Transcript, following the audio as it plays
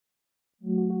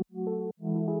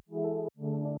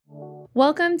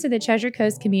Welcome to the Treasure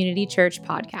Coast Community Church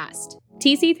podcast.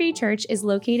 TC3.Church is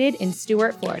located in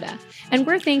Stuart, Florida, and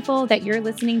we're thankful that your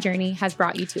listening journey has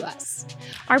brought you to us.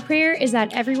 Our prayer is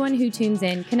that everyone who tunes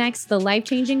in connects the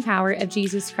life-changing power of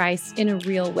Jesus Christ in a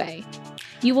real way.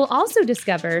 You will also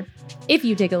discover, if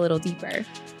you dig a little deeper,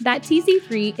 that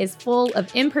TC3 is full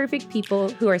of imperfect people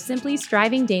who are simply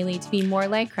striving daily to be more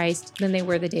like Christ than they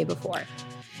were the day before.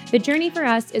 The journey for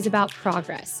us is about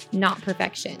progress, not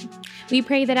perfection. We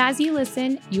pray that as you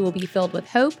listen, you will be filled with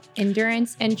hope,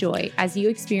 endurance, and joy as you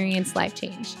experience life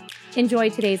change. Enjoy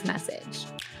today's message.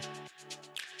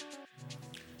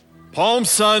 Palm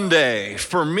Sunday,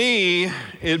 for me,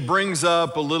 it brings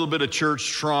up a little bit of church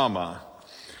trauma.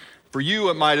 For you,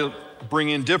 it might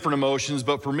bring in different emotions,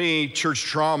 but for me, church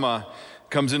trauma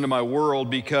comes into my world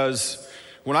because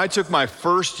when I took my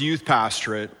first youth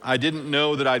pastorate, I didn't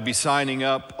know that I'd be signing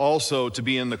up also to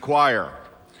be in the choir.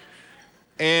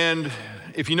 And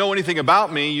if you know anything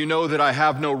about me, you know that I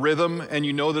have no rhythm and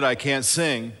you know that I can't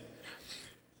sing.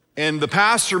 And the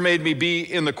pastor made me be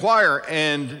in the choir,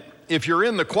 and if you're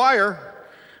in the choir,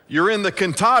 you're in the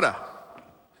cantata.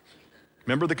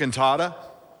 Remember the cantata?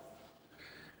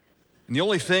 And the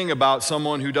only thing about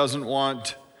someone who doesn't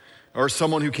want, or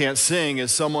someone who can't sing,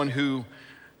 is someone who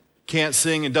can't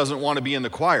sing and doesn't want to be in the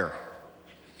choir.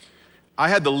 I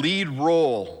had the lead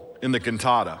role in the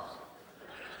cantata.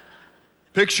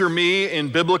 Picture me in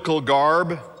biblical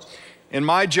garb, and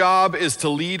my job is to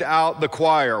lead out the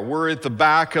choir. We're at the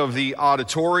back of the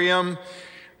auditorium.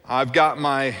 I've got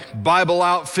my Bible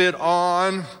outfit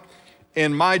on,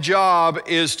 and my job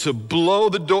is to blow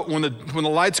the door, when the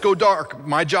lights go dark,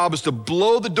 my job is to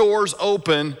blow the doors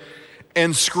open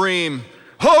and scream,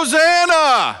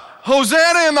 "Hosanna!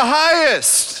 Hosanna in the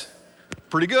highest."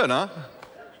 Pretty good, huh?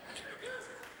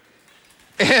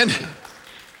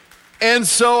 And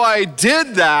so I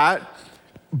did that,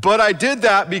 but I did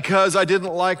that because I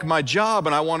didn't like my job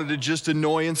and I wanted to just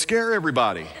annoy and scare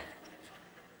everybody.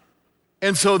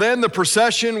 And so then the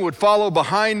procession would follow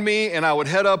behind me and I would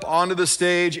head up onto the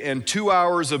stage, and 2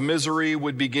 hours of misery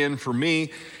would begin for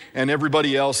me and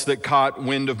everybody else that caught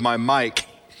wind of my mic.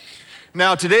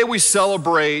 Now, today we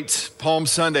celebrate Palm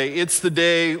Sunday. It's the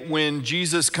day when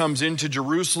Jesus comes into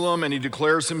Jerusalem and he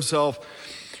declares himself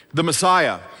the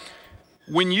Messiah.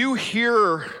 When you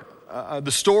hear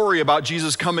the story about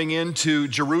Jesus coming into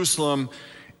Jerusalem,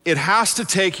 it has to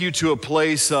take you to a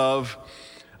place of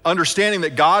understanding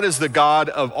that God is the God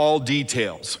of all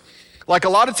details. Like a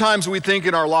lot of times we think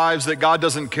in our lives that God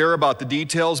doesn't care about the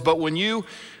details, but when you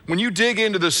dig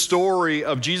into the story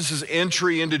of Jesus'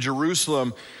 entry into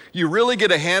Jerusalem, you really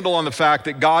get a handle on the fact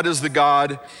that God is the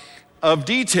God of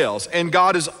details, and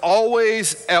God is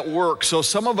always at work. So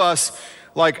some of us,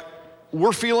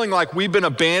 we're feeling like we've been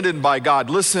abandoned by God.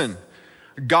 Listen,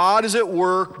 God is at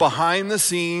work behind the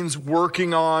scenes,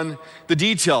 working on the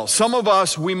details. Some of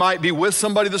us, we might be with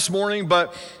somebody this morning,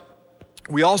 but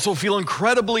we also feel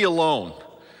incredibly alone.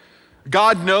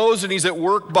 God knows, and he's at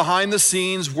work behind the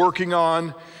scenes, working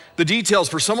on the details.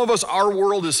 For some of us, our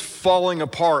world is falling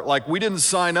apart. Like we didn't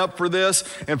sign up for this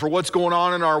and for what's going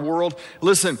on in our world.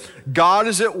 Listen, God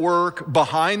is at work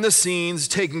behind the scenes,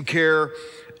 taking care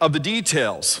of the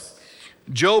details.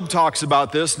 Job talks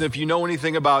about this, and if you know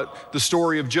anything about the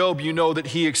story of Job, you know that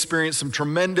he experienced some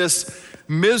tremendous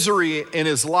misery in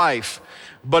his life.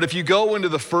 But if you go into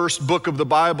the first book of the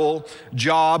Bible,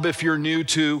 Job, if you're new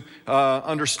to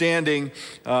understanding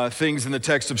things in the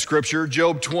text of Scripture,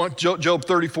 Job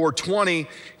 34:20,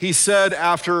 he said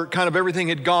after kind of everything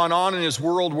had gone on in his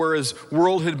world, where his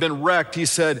world had been wrecked, he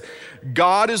said,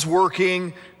 God is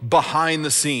working behind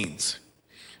the scenes.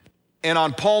 And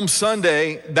on Palm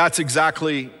Sunday, that's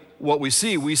exactly what we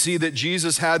see. We see that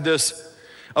Jesus had this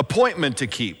appointment to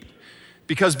keep.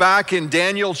 Because back in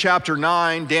Daniel chapter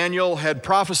 9, Daniel had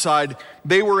prophesied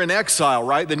they were in exile,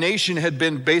 right? The nation had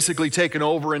been basically taken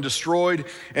over and destroyed,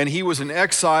 and he was in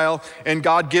exile, and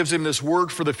God gives him this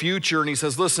word for the future, and he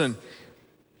says, listen,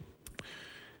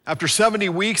 after 70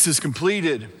 weeks is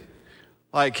completed,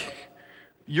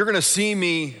 you're gonna see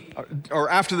me, or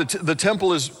after the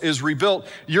temple is rebuilt,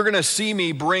 you're gonna see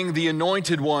me bring the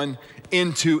anointed one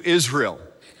into Israel.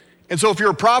 And so if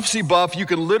you're a prophecy buff, you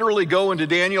can literally go into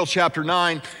Daniel chapter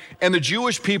 9, and the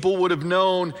Jewish people would have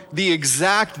known the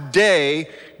exact day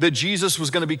that Jesus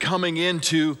was gonna be coming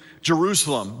into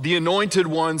Jerusalem. The anointed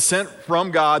one sent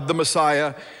from God, the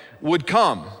Messiah, would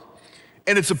come.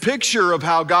 And it's a picture of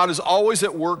how God is always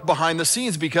at work behind the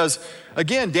scenes, because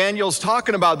again, Daniel's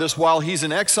talking about this while he's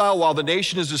in exile, while the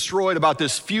nation is destroyed, about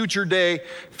this future day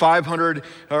 500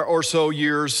 or so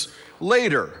years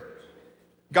later.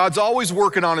 God's always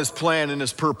working on his plan and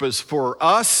his purpose for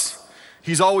us.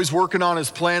 He's always working on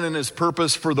his plan and his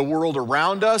purpose for the world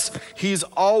around us. He's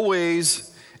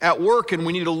always at work, and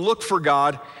we need to look for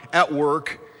God at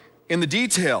work in the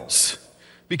details.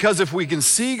 Because if we can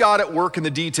see God at work in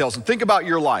the details, and think about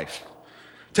your life,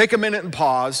 take a minute and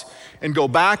pause and go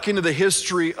back into the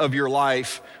history of your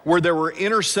life where there were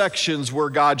intersections where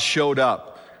God showed up.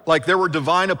 Like there were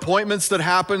divine appointments that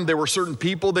happened. There were certain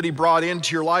people that he brought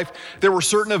into your life. There were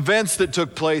certain events that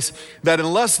took place that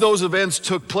unless those events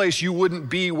took place, you wouldn't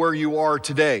be where you are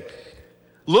today.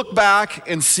 Look back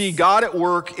and see God at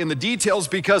work in the details,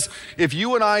 because if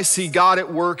you and I see God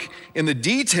at work in the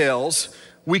details,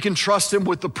 we can trust him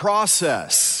with the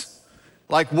process.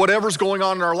 Like whatever's going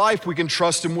on in our life, we can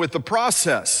trust him with the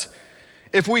process.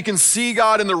 If we can see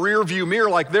God in the rear view mirror,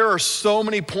 like there are so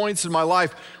many points in my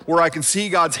life where I can see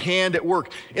God's hand at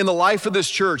work. In the life of this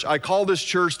church, I call this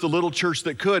church the little church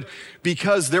that could,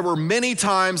 because there were many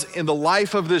times in the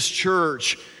life of this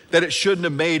church that it shouldn't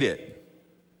have made it.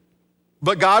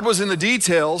 But God was in the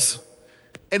details,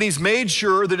 and he's made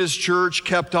sure that his church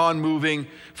kept on moving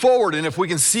forward. And if we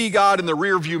can see God in the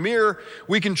rear view mirror,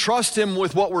 we can trust him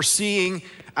with what we're seeing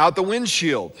out the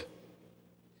windshield.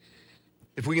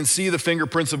 If we can see the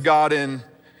fingerprints of God in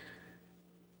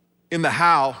the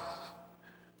how,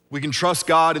 we can trust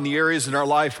God in the areas in our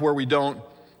life where we don't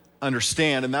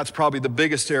understand. And that's probably the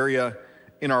biggest area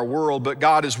in our world. But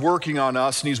God is working on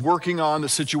us, and he's working on the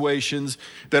situations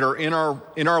that are in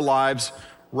our lives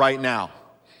right now.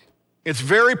 It's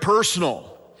very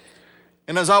personal.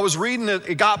 And as I was reading it,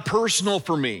 it got personal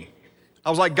for me. I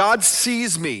was like, God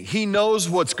sees me. He knows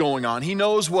what's going on. He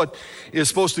knows what is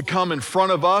supposed to come in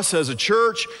front of us as a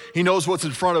church. He knows what's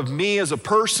in front of me as a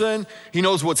person. He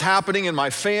knows what's happening in my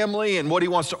family and what he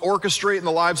wants to orchestrate in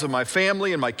the lives of my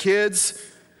family and my kids.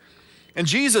 And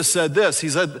Jesus said this. He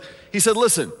said,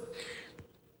 listen,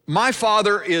 my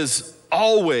Father is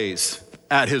always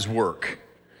at his work.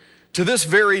 To this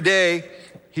very day,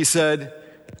 he said,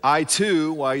 I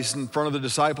too, while he's in front of the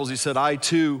disciples, he said, I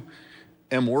too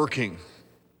am working.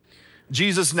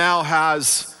 Jesus now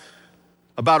has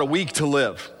about a week to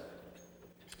live.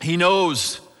 He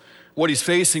knows what he's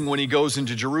facing when he goes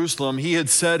into Jerusalem. He had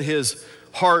set his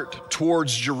heart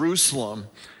towards Jerusalem.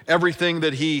 Everything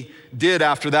that he did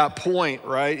after that point,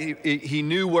 right? He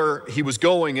knew where he was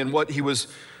going and what he was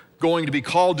going to be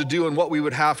called to do and what we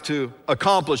would have to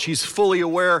accomplish. He's fully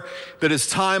aware that his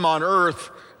time on earth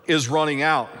is running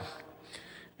out.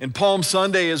 And Palm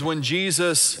Sunday is when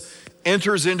Jesus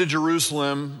enters into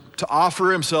Jerusalem to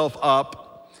offer himself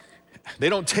up. They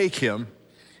don't take him.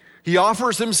 He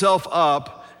offers himself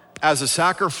up as a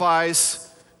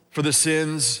sacrifice for the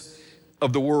sins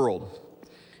of the world.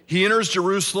 He enters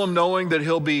Jerusalem knowing that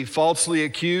he'll be falsely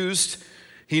accused.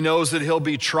 He knows that he'll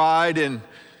be tried and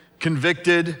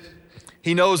convicted.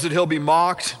 He knows that he'll be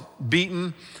mocked,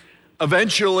 beaten.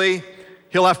 Eventually,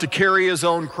 he'll have to carry his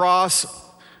own cross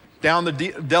down the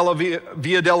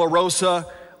Via Dolorosa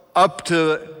up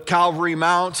to Calvary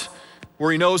Mount, where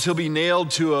he knows he'll be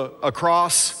nailed to a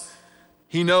cross.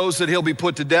 He knows that he'll be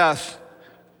put to death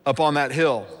up on that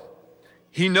hill.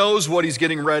 He knows what he's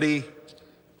getting ready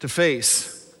to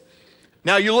face.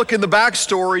 Now you look in the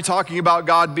backstory, talking about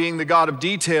God being the God of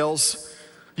details.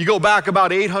 You go back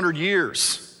about 800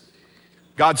 years.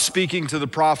 God's speaking to the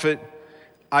prophet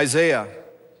Isaiah.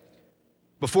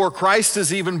 Before Christ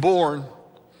is even born,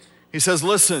 he says,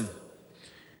 listen,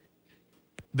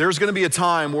 there's going to be a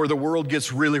time where the world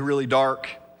gets really, really dark.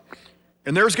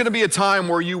 And there's going to be a time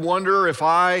where you wonder if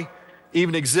I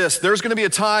even exist. There's going to be a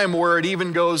time where it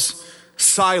even goes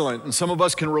silent. And some of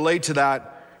us can relate to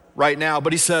that right now.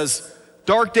 But he says,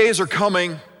 dark days are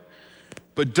coming,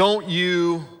 but don't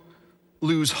you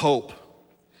lose hope.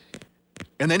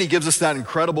 And then he gives us that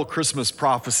incredible Christmas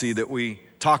prophecy that we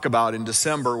talk about in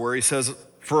December, where he says,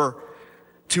 for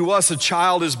to us a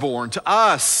child is born, to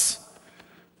us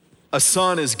a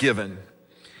son is given.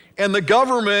 And the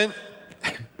government,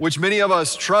 which many of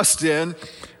us trust in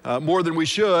more than we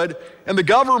should, and the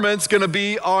government's gonna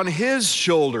be on his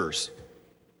shoulders.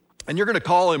 And you're gonna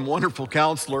call him Wonderful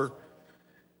Counselor.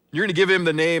 You're gonna give him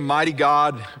the name Mighty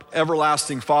God,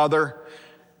 Everlasting Father.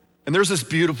 And there's this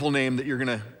beautiful name that you're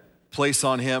gonna place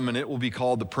on him, and it will be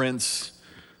called the Prince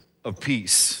of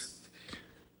Peace.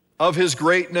 Of his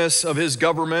greatness, of his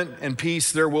government and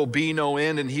peace, there will be no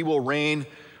end, and he will reign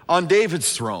on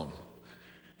David's throne.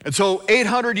 And so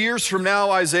 800 years from now,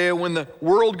 Isaiah, when the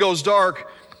world goes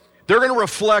dark, they're going to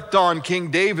reflect on King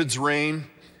David's reign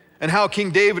and how King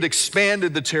David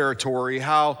expanded the territory,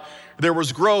 how there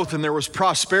was growth and there was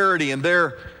prosperity and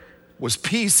there was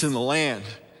peace in the land.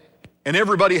 And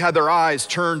everybody had their eyes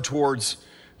turned towards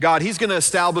God, he's going to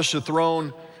establish a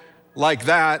throne like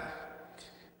that,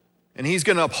 and he's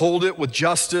going to uphold it with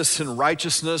justice and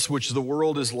righteousness, which the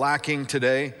world is lacking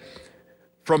today,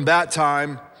 from that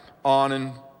time on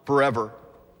and forever.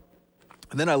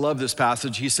 And then I love this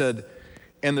passage. He said,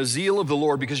 and the zeal of the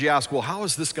Lord, because you ask, well, how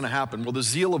is this going to happen? Well, the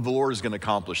zeal of the Lord is going to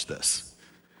accomplish this.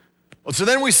 Well, so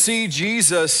then we see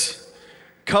Jesus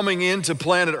coming into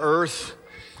planet Earth.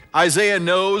 Isaiah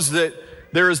knows that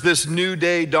there is this new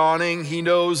day dawning. He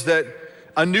knows that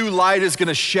a new light is going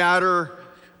to shatter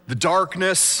the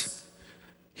darkness.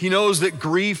 He knows that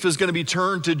grief is going to be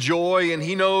turned to joy, and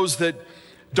he knows that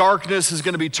darkness is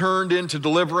going to be turned into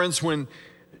deliverance when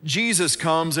Jesus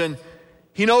comes. And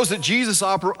he knows that Jesus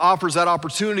offers that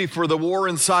opportunity for the war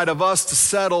inside of us to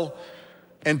settle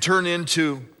and turn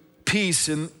into peace,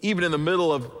 and even in the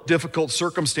middle of difficult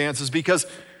circumstances, because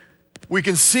we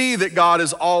can see that God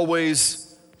is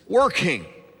always working.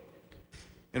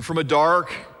 And from a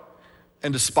dark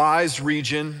and despised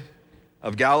region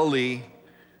of Galilee,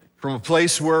 from a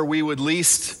place where we would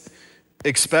least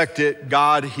expect it,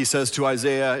 God, he says to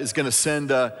Isaiah, is going to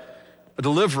send a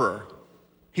deliverer.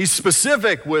 He's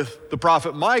specific with the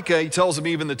prophet Micah. He tells him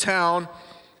even the town.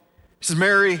 He says,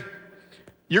 Mary,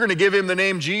 you're going to give him the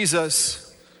name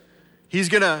Jesus. He's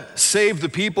going to save the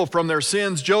people from their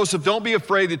sins. Joseph, don't be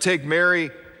afraid to take Mary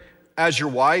as your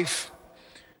wife,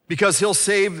 because he'll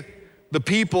save the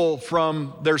people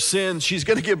from their sins. She's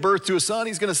going to give birth to a son.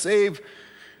 He's going to save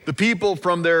the people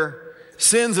from their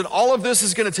sins. And all of this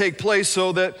is going to take place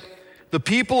so that the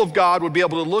people of God would be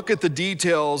able to look at the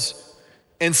details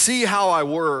and see how I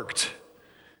worked,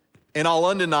 and I'll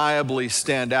undeniably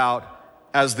stand out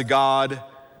as the God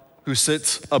who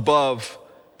sits above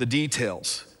the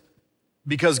details,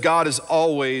 because God is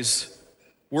always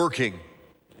working.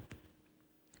 The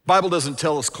Bible doesn't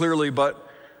tell us clearly, but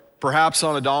perhaps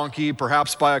on a donkey,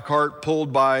 perhaps by a cart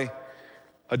pulled by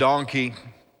a donkey,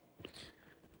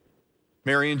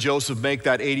 Mary and Joseph make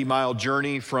that 80-mile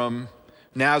journey from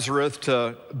Nazareth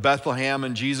to Bethlehem,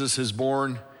 and Jesus is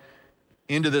born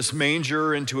into this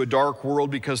manger, into a dark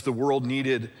world, because the world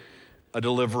needed a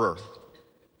deliverer.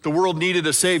 The world needed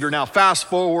a savior. Now, fast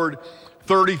forward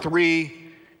 33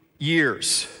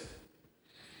 years.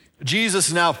 Jesus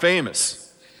is now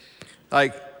famous.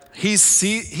 Like,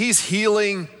 he's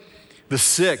healing the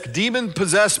sick.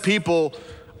 Demon-possessed people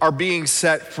are being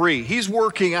set free. He's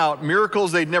working out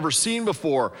miracles they'd never seen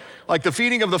before. Like the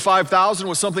feeding of the 5,000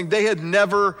 was something they had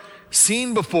never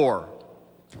seen before.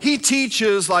 He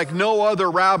teaches like no other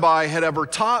rabbi had ever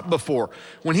taught before.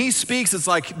 When he speaks, it's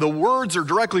like the words are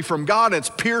directly from God, and it's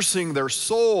piercing their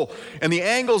soul. And the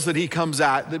angles that he comes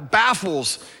at, that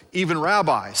baffles even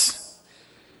rabbis.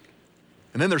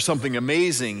 And then there's something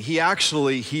amazing. He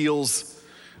actually heals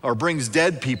or brings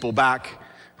dead people back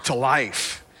to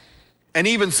life. And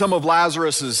even some of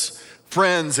Lazarus's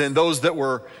friends and those that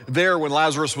were there when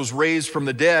Lazarus was raised from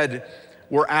the dead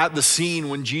were at the scene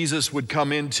when Jesus would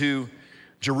come into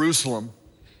Jerusalem.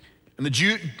 And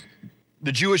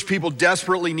the Jewish people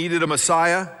desperately needed a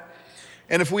Messiah.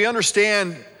 And if we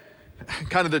understand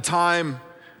kind of the time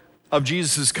of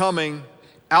Jesus' coming,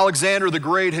 Alexander the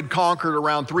Great had conquered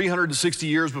around 360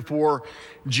 years before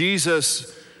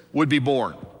Jesus would be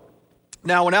born.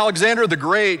 Now, when Alexander the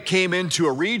Great came into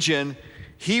a region,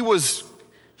 he was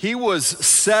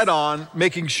set on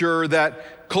making sure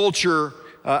that culture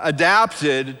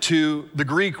adapted to the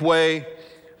Greek way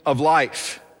of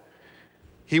life.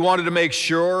 He wanted to make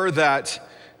sure that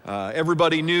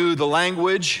everybody knew the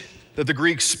language that the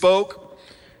Greeks spoke,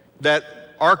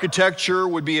 that architecture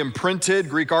would be imprinted,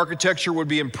 Greek architecture would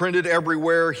be imprinted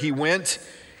everywhere he went,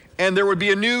 and there would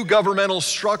be a new governmental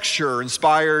structure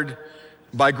inspired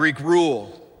by Greek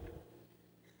rule.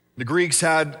 The Greeks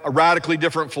had a radically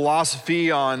different philosophy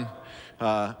on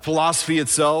philosophy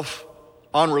itself,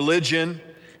 on religion,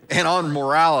 and on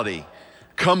morality.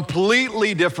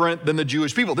 Completely different than the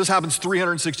Jewish people. This happens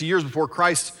 360 years before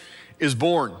Christ is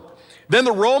born. Then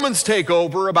the Romans take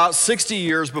over about 60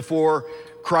 years before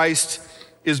Christ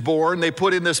is born. They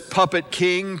put in this puppet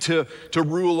king to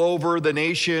rule over the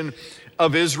nation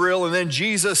of Israel. And then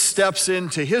Jesus steps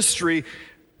into history.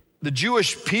 The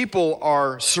Jewish people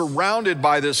are surrounded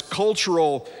by this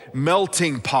cultural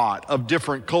melting pot of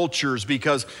different cultures,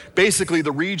 because basically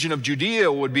the region of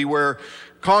Judea would be where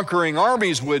conquering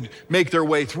armies would make their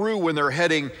way through when they're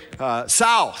heading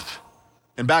south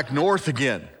and back north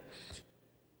again.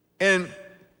 And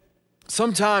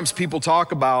sometimes people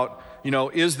talk about,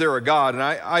 is there a God? And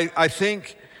I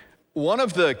think one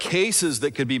of the cases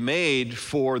that could be made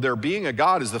for there being a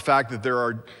God is the fact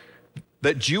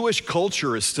that Jewish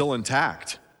culture is still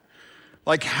intact.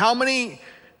 Like how many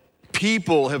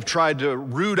people have tried to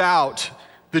root out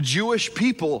the Jewish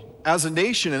people as a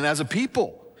nation and as a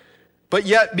people. But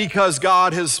yet, because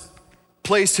God has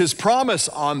placed his promise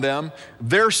on them,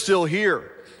 they're still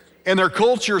here. And their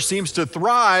culture seems to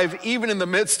thrive even in the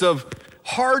midst of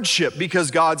hardship because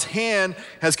God's hand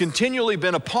has continually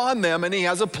been upon them and he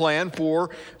has a plan for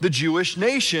the Jewish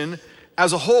nation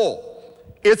as a whole.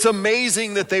 It's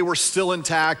amazing that they were still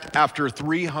intact after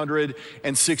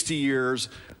 360 years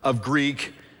of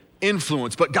Greek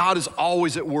influence, but God is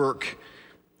always at work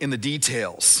in the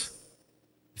details.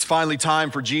 It's finally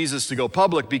time for Jesus to go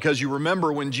public because you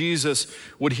remember when Jesus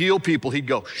would heal people, he'd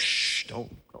go, shh,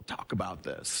 don't talk about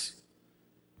this.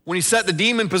 When he set the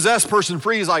demon-possessed person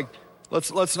free, he's like,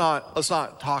 let's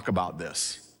not talk about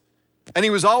this. And he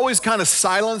was always kind of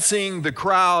silencing the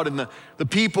crowd and the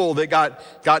people that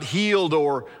got healed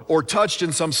or touched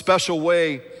in some special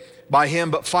way by him.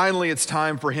 But finally, it's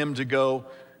time for him to go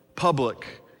public.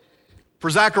 For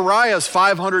Zechariah's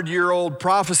 500-year-old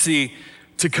prophecy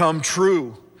to come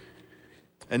true.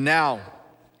 And now,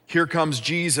 here comes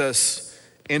Jesus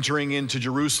entering into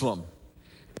Jerusalem.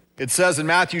 It says in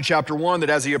Matthew chapter 1 that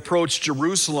as he approached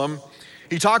Jerusalem,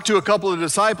 he talked to a couple of the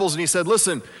disciples and he said,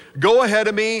 listen, go ahead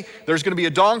of me. There's going to be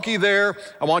a donkey there.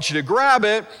 I want you to grab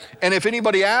it. And if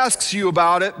anybody asks you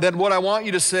about it, then what I want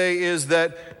you to say is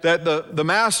that the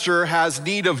master has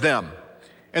need of them.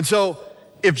 And so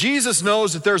if Jesus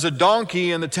knows that there's a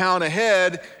donkey in the town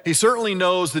ahead, he certainly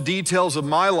knows the details of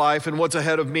my life and what's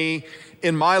ahead of me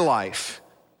in my life.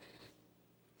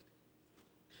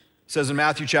 It says in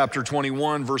Matthew chapter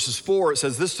 21, verses 4, it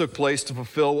says, this took place to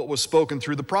fulfill what was spoken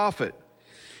through the prophet.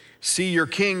 See, your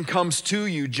king comes to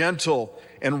you, gentle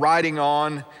and riding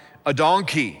on a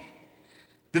donkey.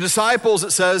 The disciples, it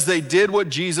says, they did what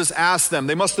Jesus asked them.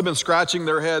 They must have been scratching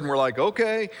their head and were like,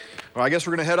 okay, well, I guess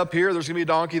we're going to head up here. There's going to be a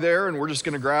donkey there, and we're just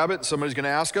going to grab it. Somebody's going to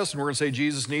ask us, and we're going to say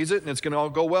Jesus needs it, and it's going to all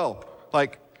go well.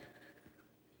 Like,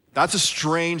 that's a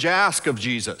strange ask of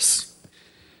Jesus.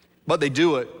 But they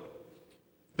do it.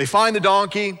 They find the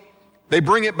donkey. They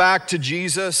bring it back to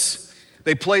Jesus.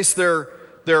 They place their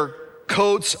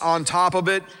coats on top of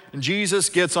it, and Jesus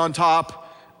gets on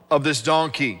top of this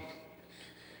donkey.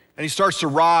 And he starts to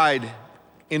ride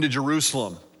into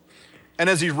Jerusalem. And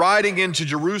as he's riding into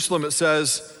Jerusalem, it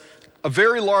says, a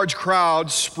very large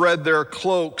crowd spread their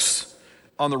cloaks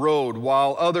on the road,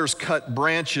 while others cut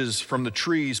branches from the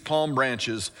trees, palm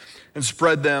branches, and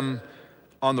spread them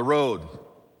on the road.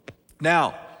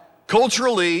 Now,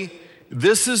 culturally,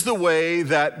 this is the way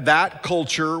that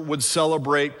culture would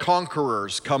celebrate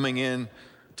conquerors coming in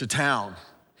to town.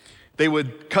 They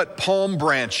would cut palm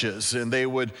branches and they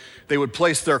would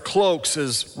place their cloaks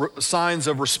as signs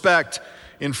of respect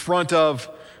in front of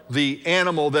the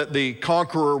animal that the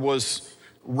conqueror was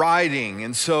riding.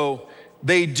 And so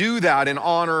they do that in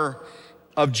honor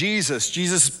of Jesus.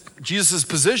 Jesus's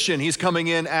position, he's coming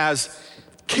in as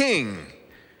king.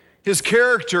 His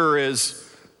character is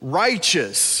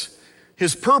righteous.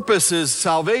 His purpose is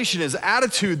salvation. His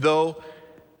attitude, though,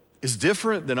 is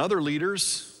different than other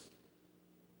leaders.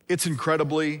 It's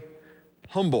incredibly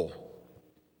humble.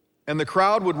 And the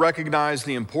crowd would recognize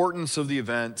the importance of the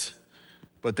event,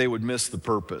 but they would miss the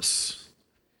purpose.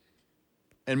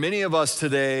 And many of us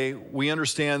today, we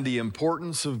understand the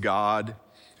importance of God,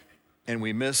 and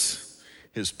we miss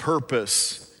his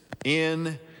purpose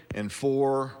in and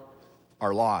for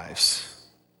our lives.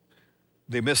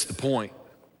 They missed the point.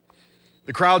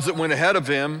 The crowds that went ahead of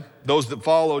him, those that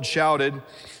followed, shouted,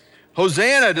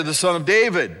 Hosanna to the Son of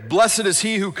David. Blessed is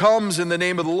he who comes in the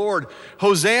name of the Lord.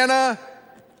 Hosanna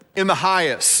in the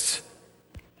highest.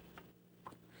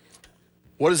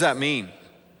 What does that mean?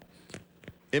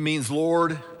 It means,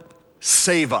 Lord,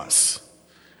 save us.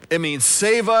 It means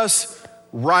save us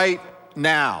right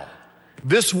now.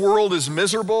 This world is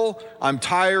miserable. I'm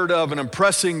tired of an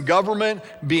oppressing government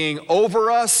being over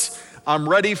us. I'm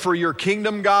ready for your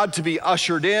kingdom, God, to be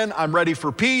ushered in. I'm ready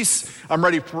for peace. I'm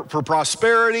ready for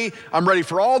prosperity. I'm ready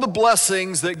for all the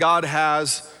blessings that God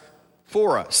has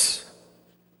for us.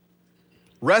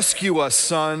 Rescue us,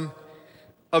 Son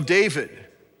of David.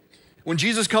 When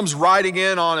Jesus comes riding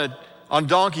in on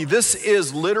donkey, this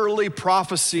is literally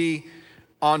prophecy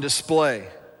on display.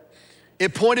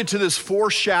 It pointed to this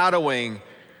foreshadowing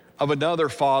of another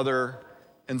father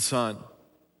and son.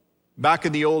 Back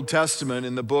in the Old Testament,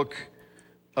 in the book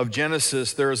of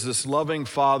Genesis, there is this loving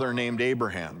father named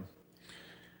Abraham.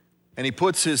 And he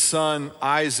puts his son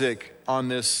Isaac on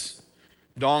this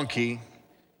donkey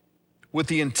with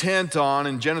the intent on,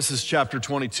 in Genesis chapter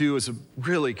 22 is a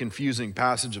really confusing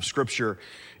passage of scripture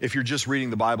if you're just reading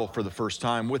the Bible for the first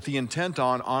time, with the intent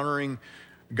on honoring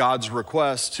God's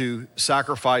request to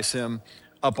sacrifice him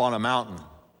up on a mountain.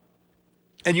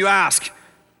 And you ask,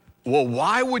 well,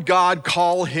 why would God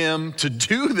call him to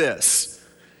do this?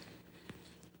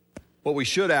 What we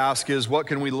should ask is, what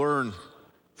can we learn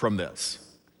from this?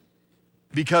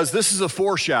 Because this is a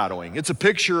foreshadowing. It's a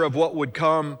picture of what would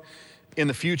come in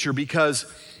the future, because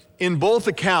in both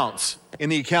accounts, in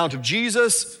the account of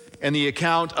Jesus and the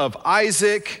account of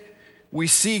Isaac, we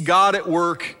see God at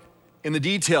work in the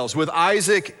details. With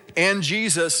Isaac and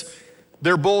Jesus,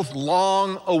 they're both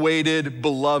long-awaited,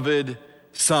 beloved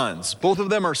sons. Both of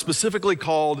them are specifically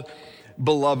called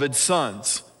beloved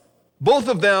sons. Both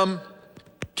of them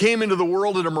came into the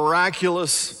world in a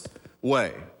miraculous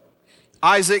way.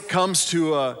 Isaac comes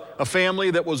to a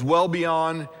family that was well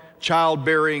beyond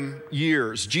childbearing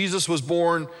years. Jesus was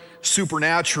born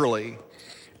supernaturally.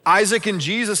 Isaac and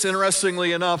Jesus,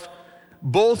 interestingly enough,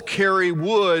 both carry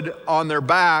wood on their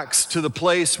backs to the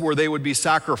place where they would be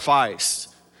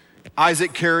sacrificed.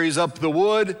 Isaac carries up the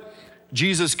wood,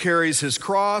 Jesus carries his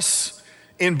cross.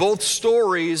 In both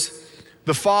stories,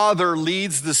 the father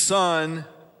leads the son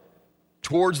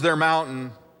towards their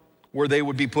mountain where they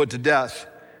would be put to death,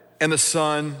 and the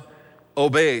son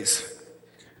obeys.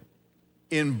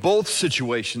 In both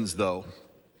situations, though,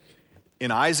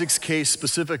 in Isaac's case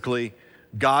specifically,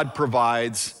 God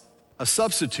provides a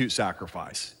substitute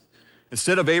sacrifice.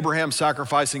 Instead of Abraham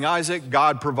sacrificing Isaac,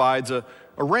 God provides a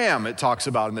ram, it talks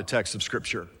about in the text of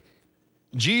Scripture.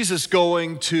 Jesus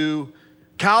going to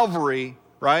Calvary,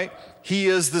 right? He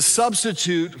is the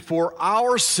substitute for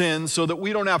our sins so that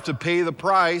we don't have to pay the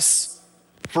price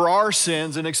for our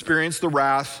sins and experience the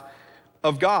wrath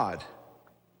of God.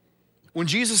 When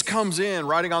Jesus comes in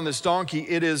riding on this donkey,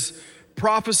 it is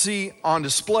prophecy on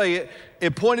display.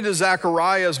 It pointed to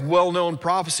Zechariah's well-known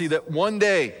prophecy that one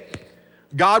day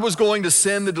God was going to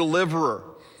send the deliverer.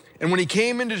 And when he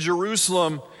came into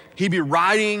Jerusalem, he'd be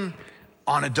riding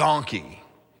on a donkey.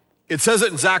 It says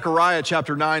it in Zechariah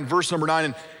chapter 9, verse number 9.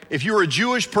 And if you were a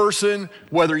Jewish person,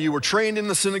 whether you were trained in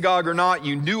the synagogue or not,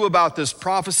 you knew about this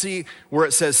prophecy where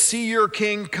it says, "See, your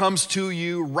king comes to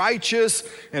you, righteous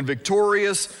and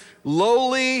victorious,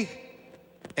 lowly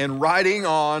and riding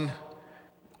on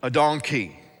a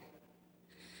donkey."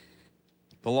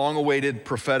 The long-awaited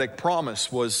prophetic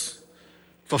promise was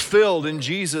fulfilled in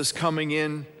Jesus coming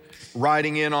in,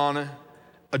 riding in on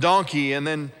a donkey. And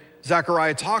then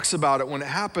Zechariah talks about it. When it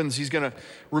happens, he's going to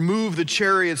remove the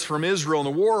chariots from Israel and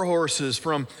the war horses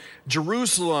from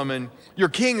Jerusalem. And your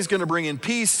king is going to bring in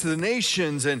peace to the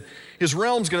nations. And his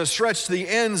realm's going to stretch to the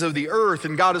ends of the earth.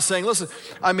 And God is saying, listen,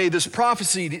 I made this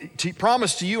promise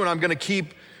to you, and I'm going to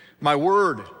keep my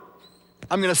word.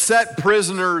 I'm going to set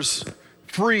prisoners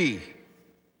free.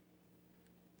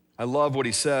 I love what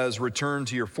he says, "Return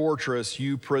to your fortress,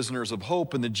 you prisoners of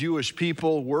hope." And the Jewish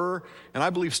people were, and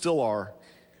I believe still are,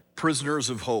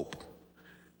 prisoners of hope.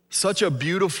 Such a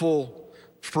beautiful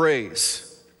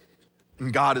phrase.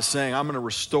 And God is saying, I'm going to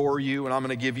restore you, and I'm going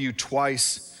to give you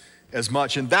twice as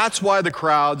much. And that's why the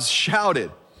crowds shouted.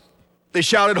 They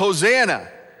shouted, "Hosanna,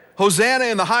 Hosanna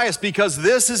in the highest," because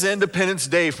this is Independence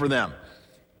Day for them.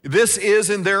 This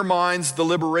is, in their minds, the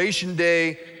liberation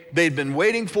day they'd been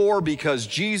waiting for, because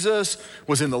Jesus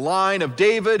was in the line of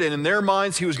David, and in their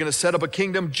minds, he was going to set up a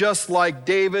kingdom just like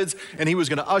David's, and he was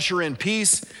going to usher in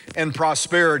peace and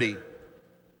prosperity.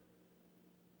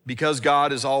 Because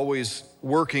God is always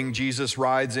working, Jesus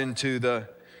rides into the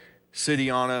city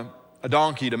on a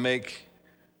donkey to make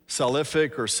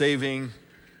salvific or saving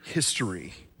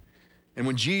history. And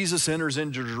when Jesus enters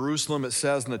into Jerusalem, it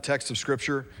says in the text of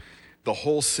Scripture, the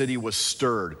whole city was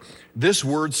stirred. This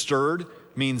word "stirred"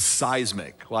 means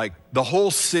seismic. Like the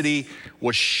whole city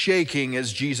was shaking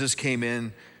as Jesus came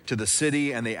in to the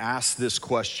city, and they asked this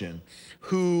question: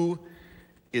 who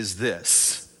is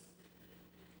this?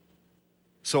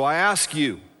 So I ask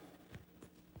you,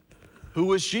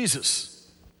 who is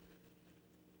Jesus?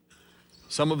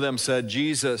 Some of them said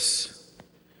Jesus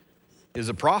is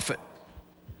a prophet.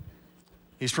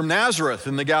 He's from Nazareth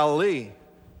in the Galilee.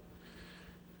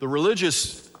 The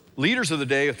religious leaders of the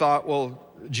day thought, well,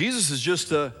 Jesus is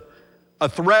just a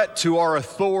threat to our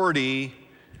authority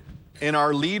and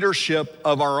our leadership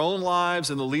of our own lives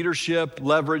and the leadership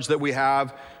leverage that we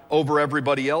have over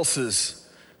everybody else's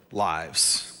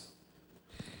lives.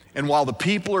 And while the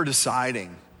people are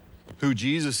deciding who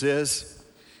Jesus is,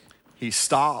 he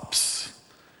stops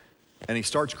and he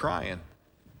starts crying.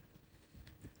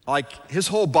 Like his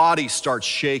whole body starts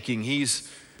shaking. He's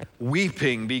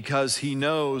weeping because he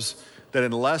knows that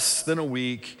in less than a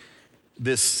week,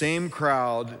 this same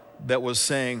crowd that was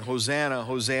saying, "Hosanna,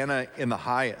 Hosanna in the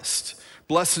highest,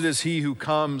 blessed is he who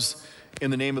comes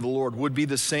in the name of the Lord," would be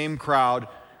the same crowd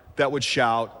that would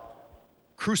shout,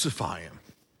 "Crucify him."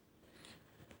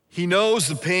 He knows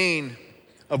the pain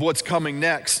of what's coming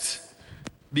next,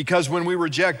 because when we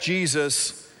reject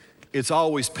Jesus, it's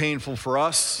always painful for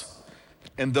us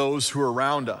and those who are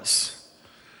around us.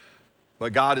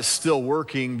 But God is still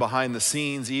working behind the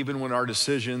scenes, even when our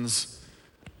decisions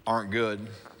aren't good.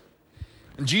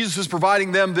 And Jesus is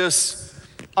providing them this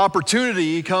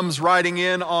opportunity. He comes riding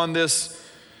in on this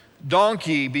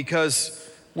donkey, because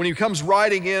when he comes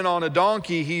riding in on a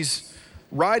donkey, he's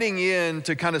riding in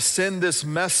to kind of send this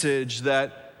message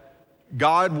that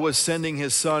God was sending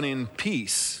his son in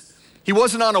peace. He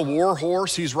wasn't on a war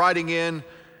horse, he's riding in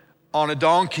on a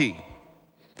donkey.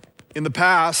 In the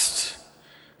past,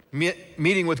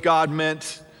 meeting with God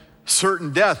meant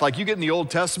certain death. Like you get in the Old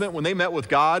Testament, when they met with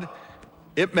God,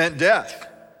 it meant death.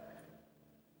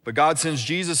 But God sends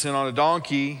Jesus in on a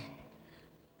donkey,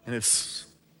 and it's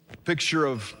a picture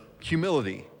of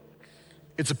humility.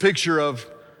 It's a picture of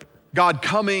God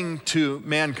coming to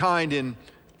mankind in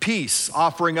peace,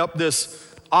 offering up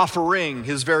this offering,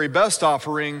 his very best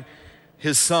offering,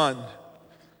 his son.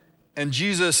 And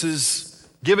Jesus is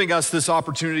giving us this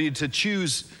opportunity to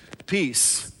choose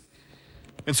peace.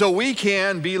 And so we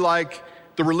can be like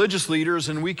the religious leaders,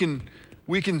 and we can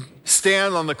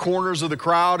stand on the corners of the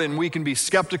crowd, and we can be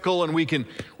skeptical, and we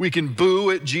can boo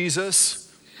at Jesus.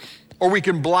 Or we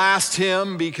can blast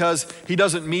him because he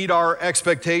doesn't meet our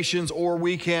expectations, or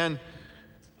we can,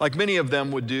 like many of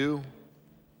them would do,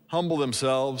 humble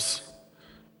themselves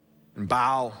and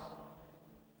bow,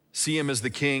 see him as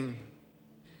the king.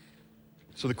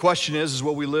 So the question is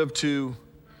will we live to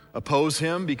oppose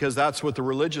him, because that's what the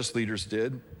religious leaders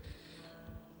did,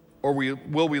 or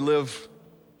will we live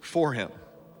for him?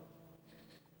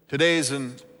 Today is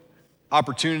an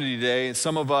opportunity day, and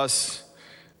some of us,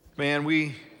 man,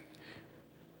 we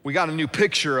got a new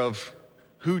picture of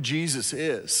who Jesus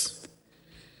is.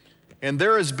 And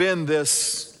there has been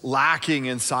this lacking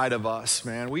inside of us,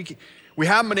 man. We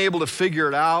haven't been able to figure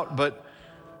it out, but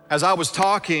as I was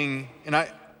talking, and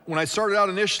when I started out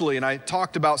initially, and I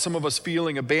talked about some of us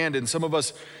feeling abandoned, some of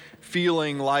us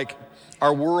feeling like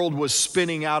our world was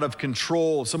spinning out of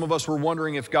control. Some of us were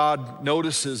wondering if God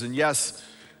notices, and yes,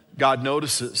 God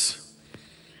notices.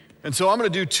 And so I'm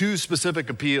gonna do two specific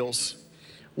appeals.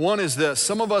 One is this: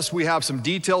 some of us, we have some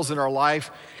details in our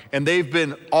life, and they've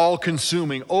been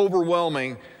all-consuming,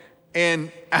 overwhelming.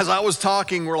 And as I was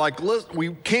talking,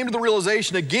 we came to the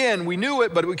realization again, we knew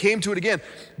it, but we came to it again.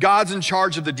 God's in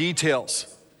charge of the details.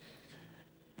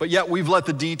 But yet we've let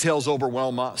the details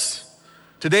overwhelm us.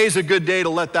 Today's a good day to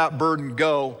let that burden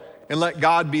go and let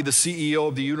God be the CEO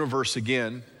of the universe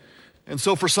again. And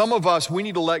so for some of us, we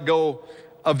need to let go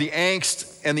of the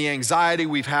angst and the anxiety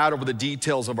we've had over the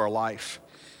details of our life.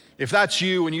 If that's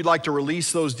you and you'd like to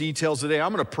release those details today, I'm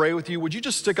gonna pray with you. Would you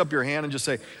just stick up your hand and just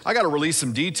say, I gotta release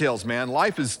some details, man.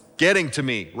 Life is getting to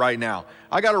me right now.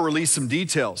 I gotta release some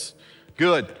details.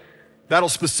 Good. That'll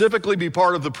specifically be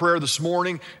part of the prayer this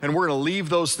morning, and we're gonna leave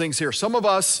those things here. Some of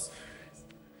us,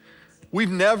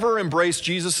 we've never embraced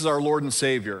Jesus as our Lord and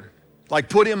Savior, like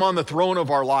put him on the throne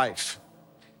of our life.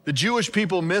 The Jewish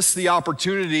people missed the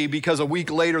opportunity because a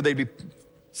week later they'd be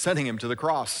sending him to the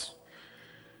cross.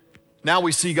 Now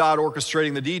we see God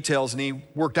orchestrating the details, and he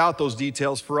worked out those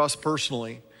details for us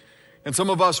personally. And some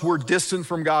of us, we're distant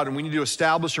from God, and we need to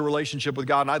establish a relationship with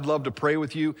God. And I'd love to pray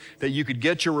with you that you could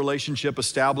get your relationship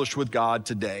established with God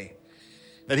today.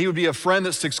 That he would be a friend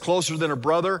that sticks closer than a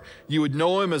brother. You would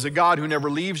know him as a God who never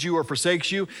leaves you or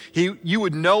forsakes you. You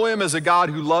would know him as a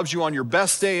God who loves you on your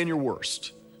best day and your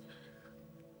worst.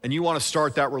 And you want to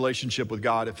start that relationship with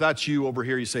God. If that's you over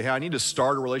here, you say, hey, I need to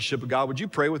start a relationship with God. Would you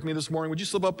pray with me this morning? Would you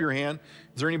slip up your hand?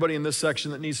 Is there anybody in this section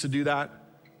that needs to do that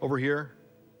over here?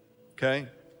 Okay.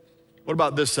 What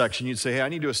about this section? You'd say, hey, I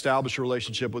need to establish a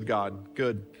relationship with God.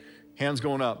 Good. Hands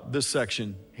going up. This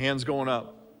section, hands going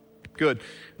up. Good.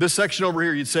 This section over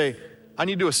here, you'd say, I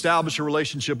need to establish a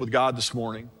relationship with God this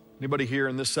morning. Anybody here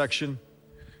in this section?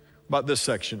 About this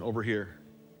section over here.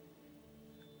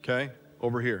 Okay,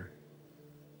 over here.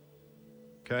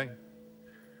 Okay.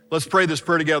 Let's pray this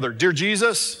prayer together. Dear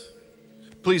Jesus,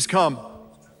 please come.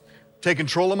 Take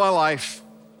control of my life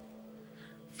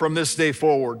from this day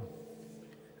forward.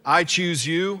 I choose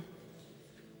you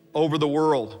over the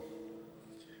world.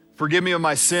 Forgive me of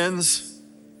my sins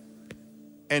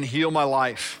and heal my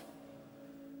life.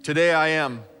 Today I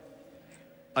am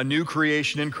a new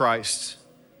creation in Christ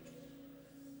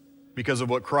because of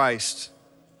what Christ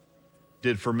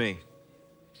did for me.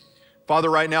 Father,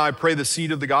 right now I pray the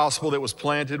seed of the gospel that was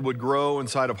planted would grow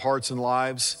inside of hearts and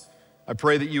lives. I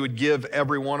pray that you would give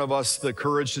every one of us the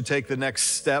courage to take the next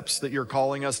steps that you're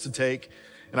calling us to take.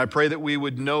 And I pray that we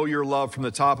would know your love from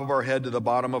the top of our head to the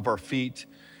bottom of our feet.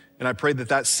 And I pray that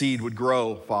that seed would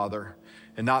grow, Father,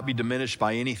 and not be diminished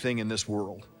by anything in this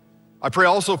world. I pray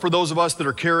also for those of us that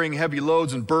are carrying heavy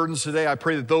loads and burdens today. I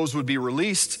pray that those would be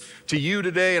released to you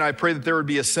today, and I pray that there would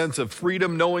be a sense of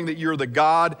freedom, knowing that you're the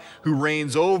God who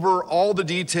reigns over all the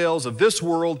details of this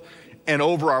world and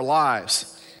over our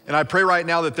lives. And I pray right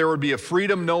now that there would be a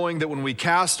freedom knowing that when we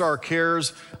cast our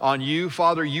cares on you,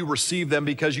 Father, you receive them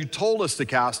because you told us to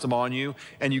cast them on you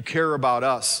and you care about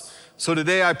us. So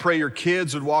today I pray your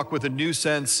kids would walk with a new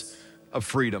sense of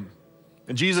freedom.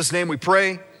 In Jesus' name we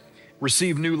pray.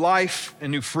 Receive new life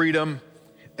and new freedom.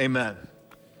 Amen.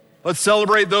 Let's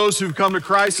celebrate those who've come to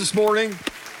Christ this morning.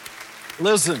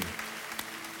 Listen,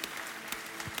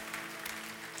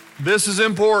 this is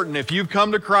important. If you've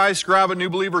come to Christ, grab a new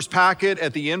believer's packet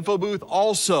at the info booth.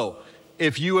 Also,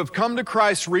 if you have come to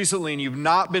Christ recently and you've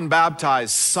not been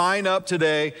baptized, sign up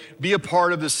today, be a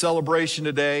part of this celebration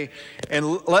today,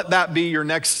 and let that be your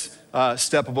next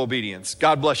step of obedience.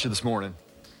 God bless you this morning.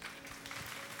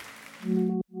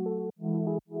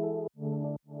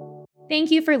 Thank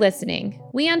you for listening.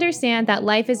 We understand that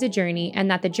life is a journey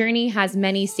and that the journey has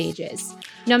many stages.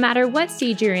 No matter what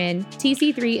stage you're in,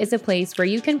 TC3 is a place where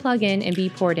you can plug in and be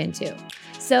poured into.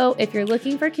 So if you're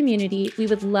looking for community, we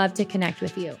would love to connect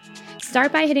with you.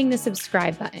 Start by hitting the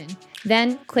subscribe button,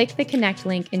 then click the connect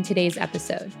link in today's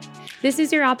episode. This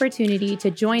is your opportunity to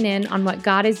join in on what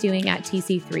God is doing at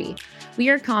TC3. We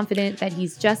are confident that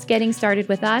He's just getting started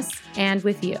with us and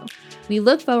with you. We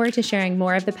look forward to sharing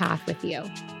more of the path with you.